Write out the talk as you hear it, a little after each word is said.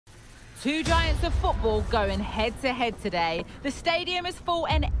Two giants of football going head-to-head today. The stadium is full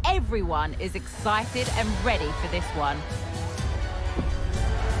and everyone is excited and ready for this one.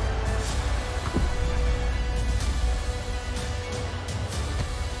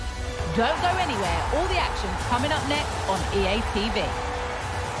 Don't go anywhere. All the action's coming up next on EA TV.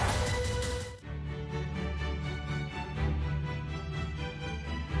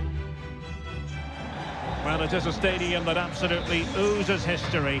 Well, it is a stadium that absolutely oozes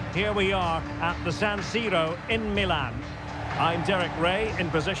history. Here we are at the San Siro in Milan. I'm Derek Ray, in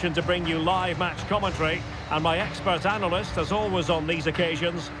position to bring you live match commentary, and my expert analyst, as always on these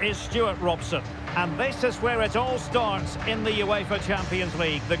occasions, is Stuart Robson. And this is where it all starts in the UEFA Champions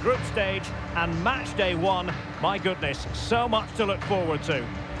League, the group stage and match day one. My goodness, so much to look forward to.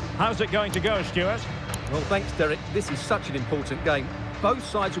 How's it going to go, Stuart? Well, thanks, Derek. This is such an important game. Both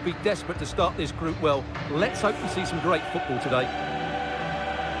sides will be desperate to start this group well. Let's hope we see some great football today.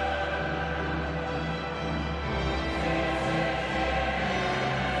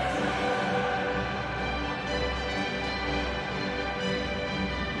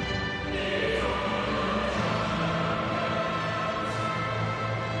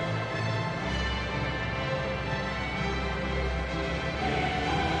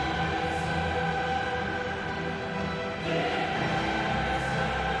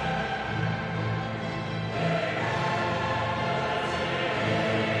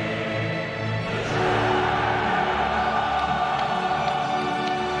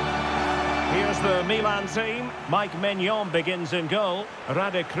 The Milan team. Mike Maignan begins in goal.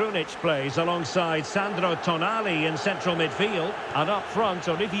 Rade Krunic plays alongside Sandro Tonali in central midfield. And up front,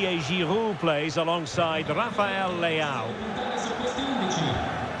 Olivier Giroud plays alongside Rafael Leao.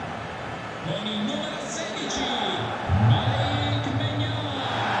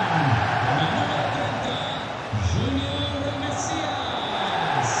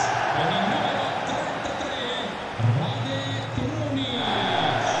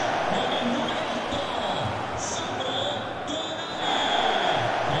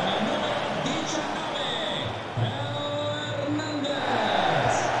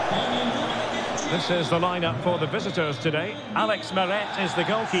 This is the lineup for the visitors today. Alex Meret is the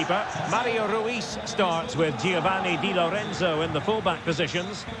goalkeeper. Mario Ruiz starts with Giovanni Di Lorenzo in the fullback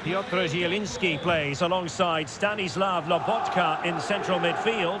positions. Piotr Zielinski plays alongside Stanislav Lobotka in central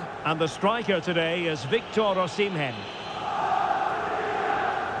midfield. And the striker today is Victor Osimhen.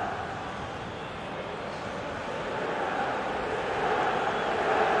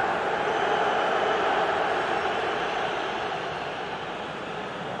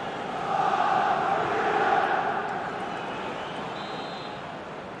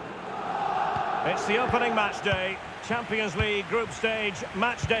 It's the opening match day. Champions League group stage,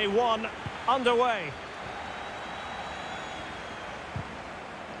 match day one, underway.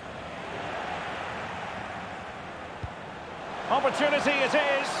 Opportunity it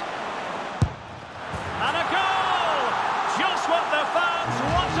is. And a goal! Just what the fans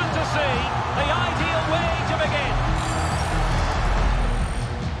wanted to see. The ideal way to begin.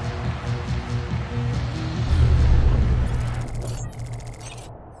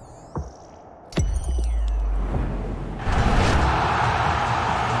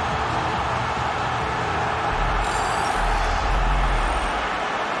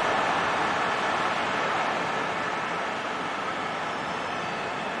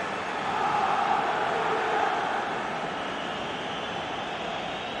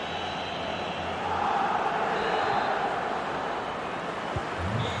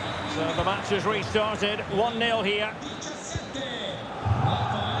 So the match is restarted, 1-0 here.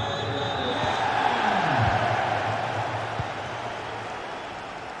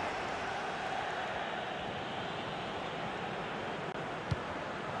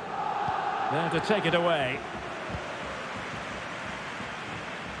 There to take it away.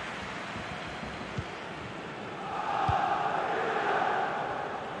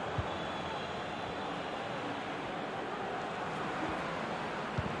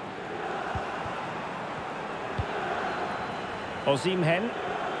 Osimhen.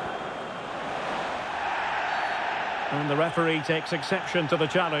 And the referee takes exception to the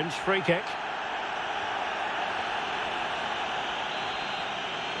challenge. Free kick.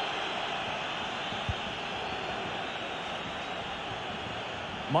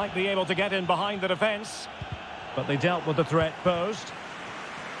 Might be able to get in behind the defence, but they dealt with the threat posed.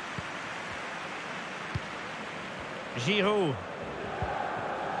 Giroud.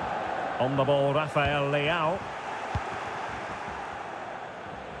 On the ball, Rafael Leao.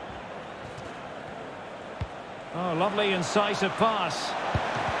 Oh, lovely incisive pass.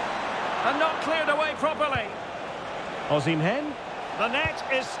 And not cleared away properly. Osimhen. The net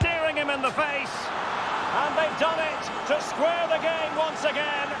is staring him in the face. And they've done it to square the game once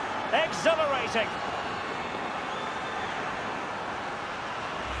again. Exhilarating.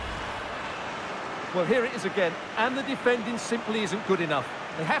 Well, here it is again, and the defending simply isn't good enough.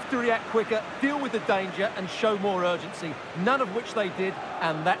 They have to react quicker, deal with the danger, and show more urgency, none of which they did,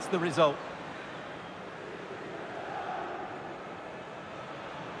 and that's the result.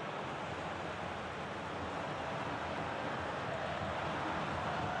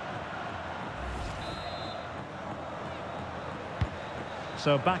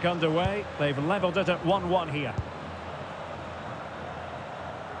 So back underway, they've levelled it at 1-1 here.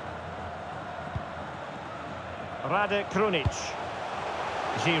 Rade Krunic.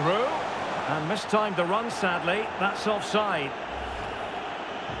 Giroud. And mistimed the run, sadly. That's offside.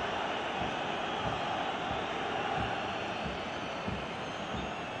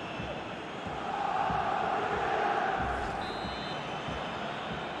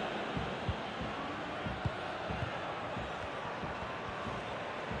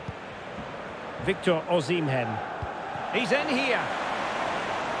 Victor Osimhen. He's in here.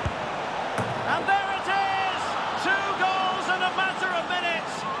 And there it is! 2 goals in a matter of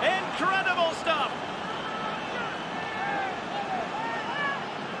minutes. Incredible stuff.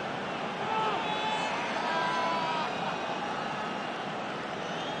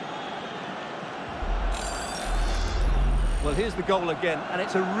 Well, here's the goal again, and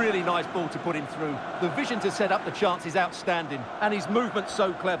it's a really nice ball to put him through. The vision to set up the chance is outstanding, and his movement's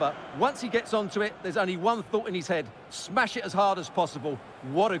so clever. Once he gets onto it, there's only one thought in his head: smash it as hard as possible.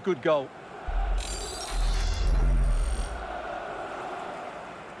 What a good goal.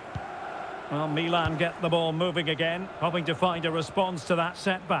 Well, Milan get the ball moving again, hoping to find a response to that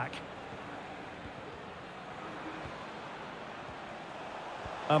setback.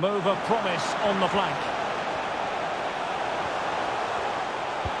 A move of promise on the flank.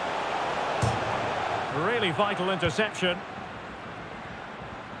 Really vital interception.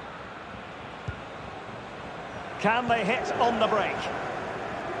 Can they hit on the break?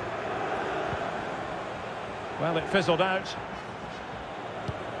 Well, it fizzled out.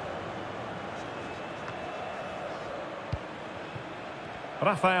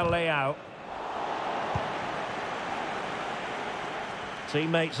 Rafael Leao.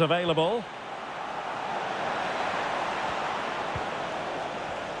 Teammates available.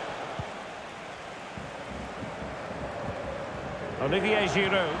 Olivier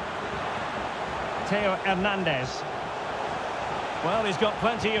Giroud. Theo Hernandez. Well, he's got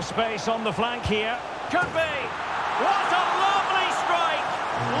plenty of space on the flank here. Could be. What a lovely strike.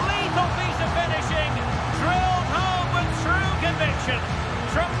 Lethal piece of finishing. Drilled home with true conviction.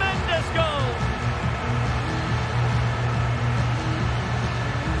 Tremendous goal.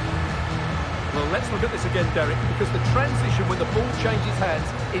 Well, let's look at this again, Derek, because the transition when the ball changes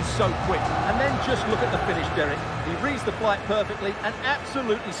hands is so quick. And then just look at the finish, Derek. He reads the flight perfectly and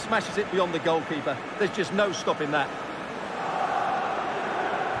absolutely smashes it beyond the goalkeeper. There's just no stopping that.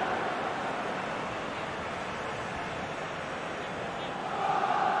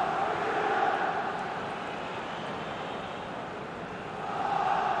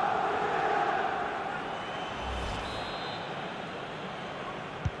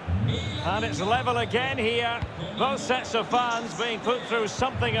 And it's level again here. Both sets of fans being put through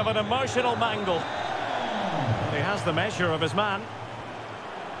something of an emotional mangle. Well, he has the measure of his man.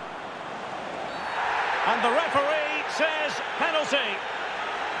 And the referee says penalty.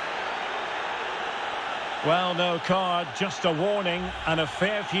 Well, no card, just a warning and a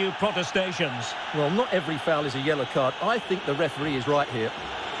fair few protestations. Well, not every foul is a yellow card. I think the referee is right here.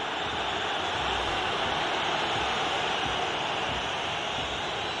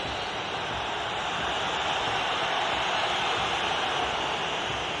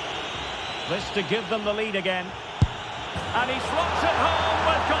 This to give them the lead again. And he slots it home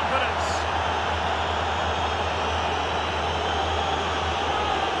with confidence.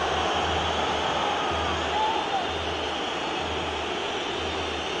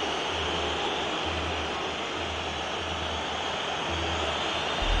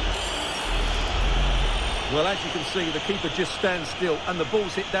 Well, as you can see, the keeper just stands still and the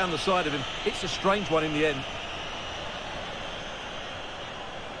ball's hit down the side of him. It's a strange one in the end.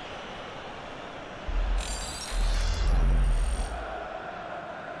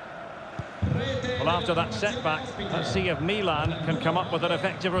 Well, after that setback, let's see if Milan can come up with an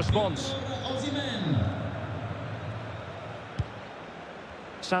effective response.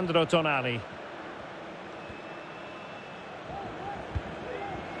 Sandro Tonali.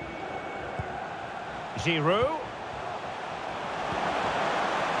 Giroud.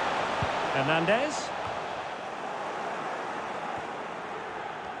 Hernandez.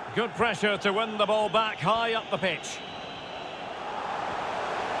 Good pressure to win the ball back high up the pitch.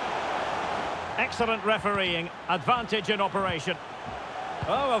 Excellent refereeing, advantage in operation.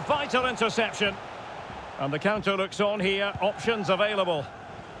 Oh, a vital interception. And the counter looks on here, options available.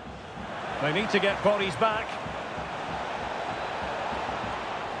 They need to get bodies back.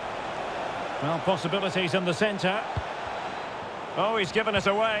 Well, possibilities in the centre. Oh, he's given it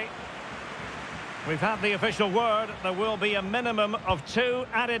away. We've had the official word. There will be a minimum of 2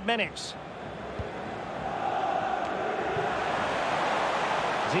 added minutes.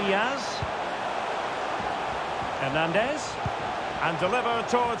 Diaz. Hernandez. And deliver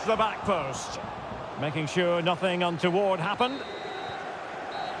towards the back post. Making sure nothing untoward happened.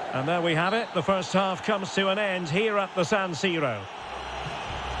 And there we have it. The first half comes to an end here at the San Siro.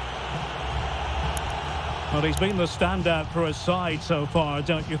 Well, he's been the standout for his side so far,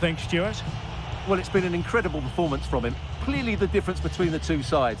 don't you think, Stuart? Well, it's been an incredible performance from him. Clearly the difference between the two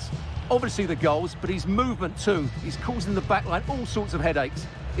sides. Obviously the goals, but his movement too. He's causing the backline all sorts of headaches.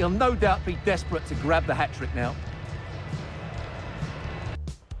 He'll no doubt be desperate to grab the hat-trick now.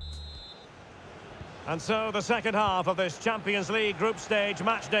 And so the second half of this Champions League group stage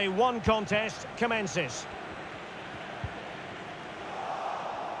matchday 1 contest commences.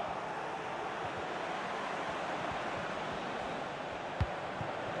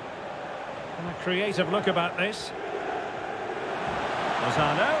 And a creative look about this.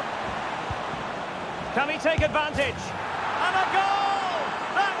 Lozano. Can he take advantage? And a goal!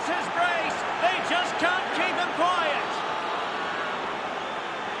 That's his brace! They just can't keep him quiet!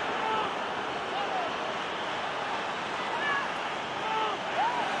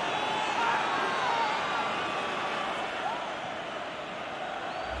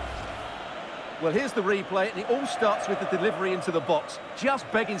 Well, here's the replay, and it all starts with the delivery into the box. Just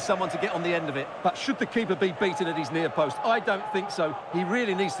begging someone to get on the end of it. But should the keeper be beaten at his near post? I don't think so. He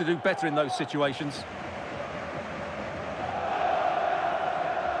really needs to do better in those situations.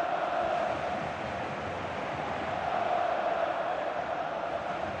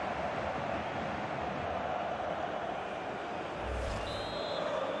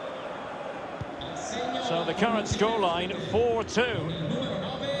 So the current scoreline, 4-2.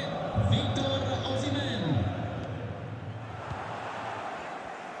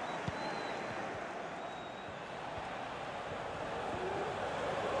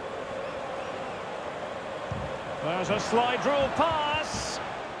 There's a slide rule pass.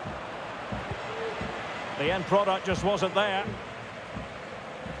 The end product just wasn't there.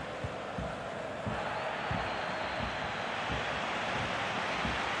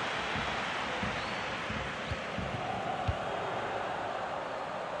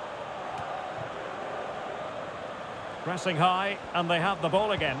 Pressing high, and they have the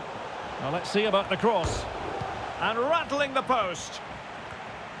ball again. Now let's see about the cross. And rattling the post.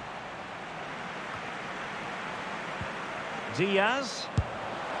 Diaz.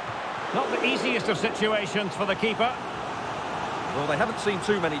 Not the easiest of situations for the keeper. Well, they haven't seen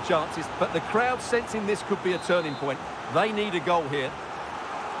too many chances, but the crowd sensing this could be a turning point. They need a goal here.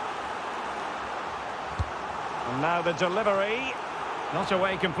 And now the delivery. Not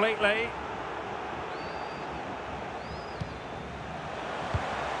away completely.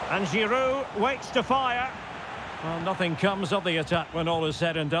 And Giroud waits to fire. Well, nothing comes of the attack when all is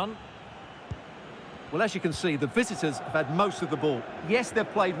said and done. Well, as you can see, the visitors have had most of the ball. Yes, they've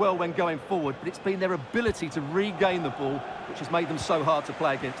played well when going forward, but it's been their ability to regain the ball which has made them so hard to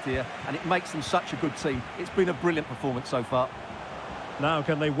play against here, and it makes them such a good team. It's been a brilliant performance so far. Now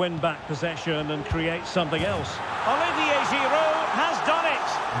can they win back possession and create something else? Olivier Giroud has done it!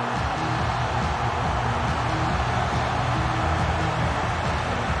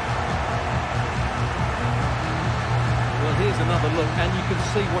 Well, here's another look, and you can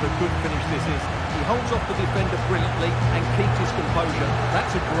see what a good finish this is. He holds off the defender brilliantly and keeps his composure.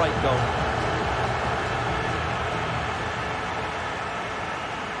 That's a great goal.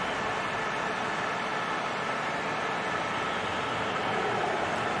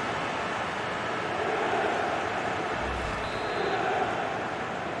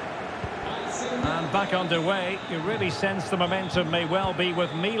 And back underway. You really sense the momentum may well be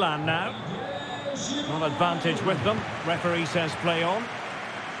with Milan now. One advantage with them. Referee says play on.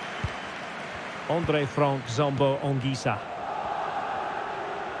 Andre Frank Zombo Ongisa.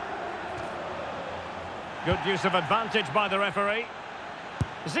 Good use of advantage by the referee.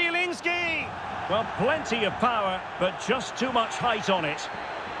 Zielinski! Well, plenty of power, but just too much height on it.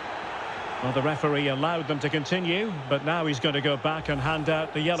 Well, the referee allowed them to continue, but now he's going to go back and hand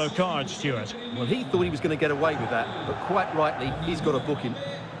out the yellow card, Stuart. Well, he thought he was going to get away with that, but quite rightly, he's got a booking.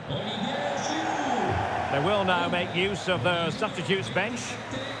 They will now make use of their substitutes bench.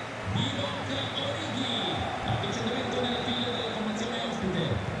 Atteggiamento nella fila della formazione ospite.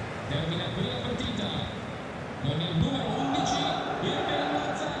 Termina qui la partita. Con il numero 11, il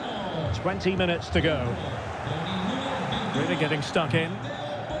Milan. 20 minutes to go. Really getting stuck in.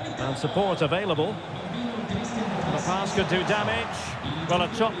 And support available. The pass could do damage. Well, a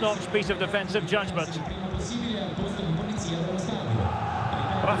top-notch piece of defensive judgment.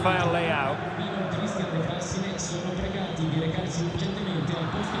 Rafael Leao.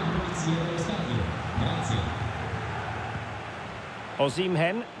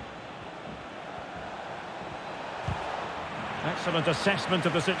 Osimhen. Excellent assessment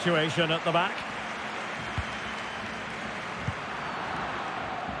of the situation at the back.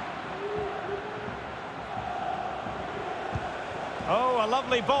 Oh, a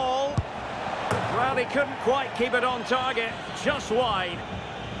lovely ball. Well, he couldn't quite keep it on target, just wide.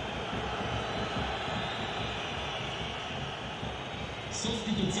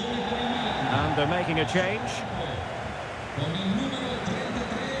 And they're making a change.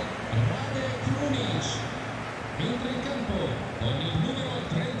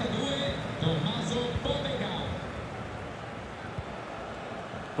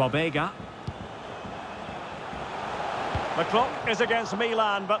 Bobega. The clock is against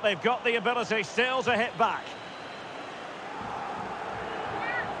Milan, but they've got the ability still to hit back.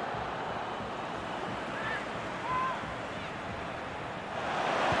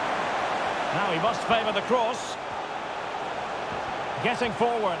 Now he must favour the cross. Getting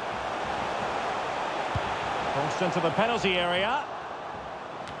forward. Crossed into the penalty area.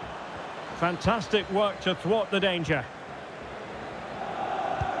 Fantastic work to thwart the danger.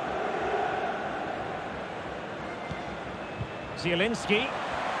 Zielinski.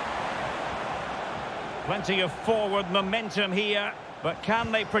 Plenty of forward momentum here, but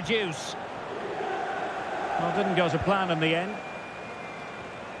can they produce? Well, didn't go to plan in the end.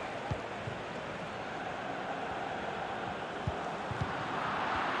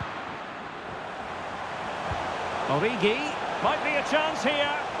 Origi, might be a chance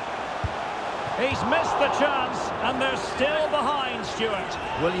here. He's missed the chance, and they're still behind, Stuart.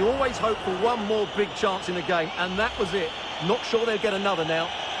 Well, you always hope for one more big chance in the game, and that was it. Not sure they'll get another now.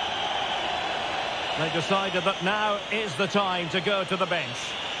 They decided that now is the time to go to the bench.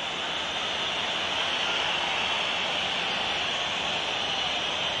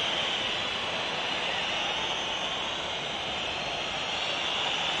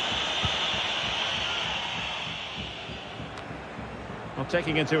 Well,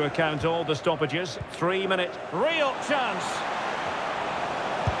 taking into account all the stoppages, 3 minutes, real chance.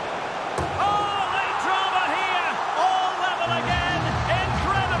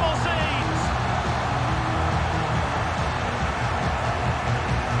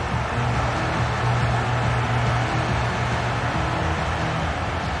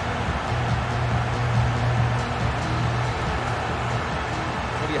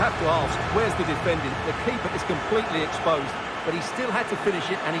 You have to ask, where's the defending? The keeper is completely exposed, but he still had to finish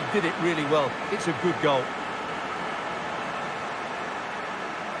it, and he did it really well. It's a good goal.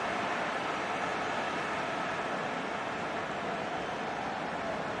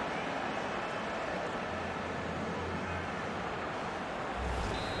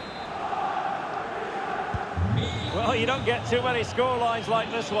 Well, you don't get too many scorelines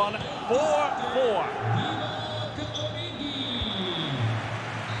like this one. 4-4.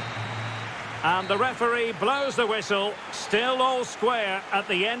 And the referee blows the whistle. Still all square at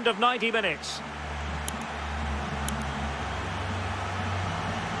the end of 90 minutes.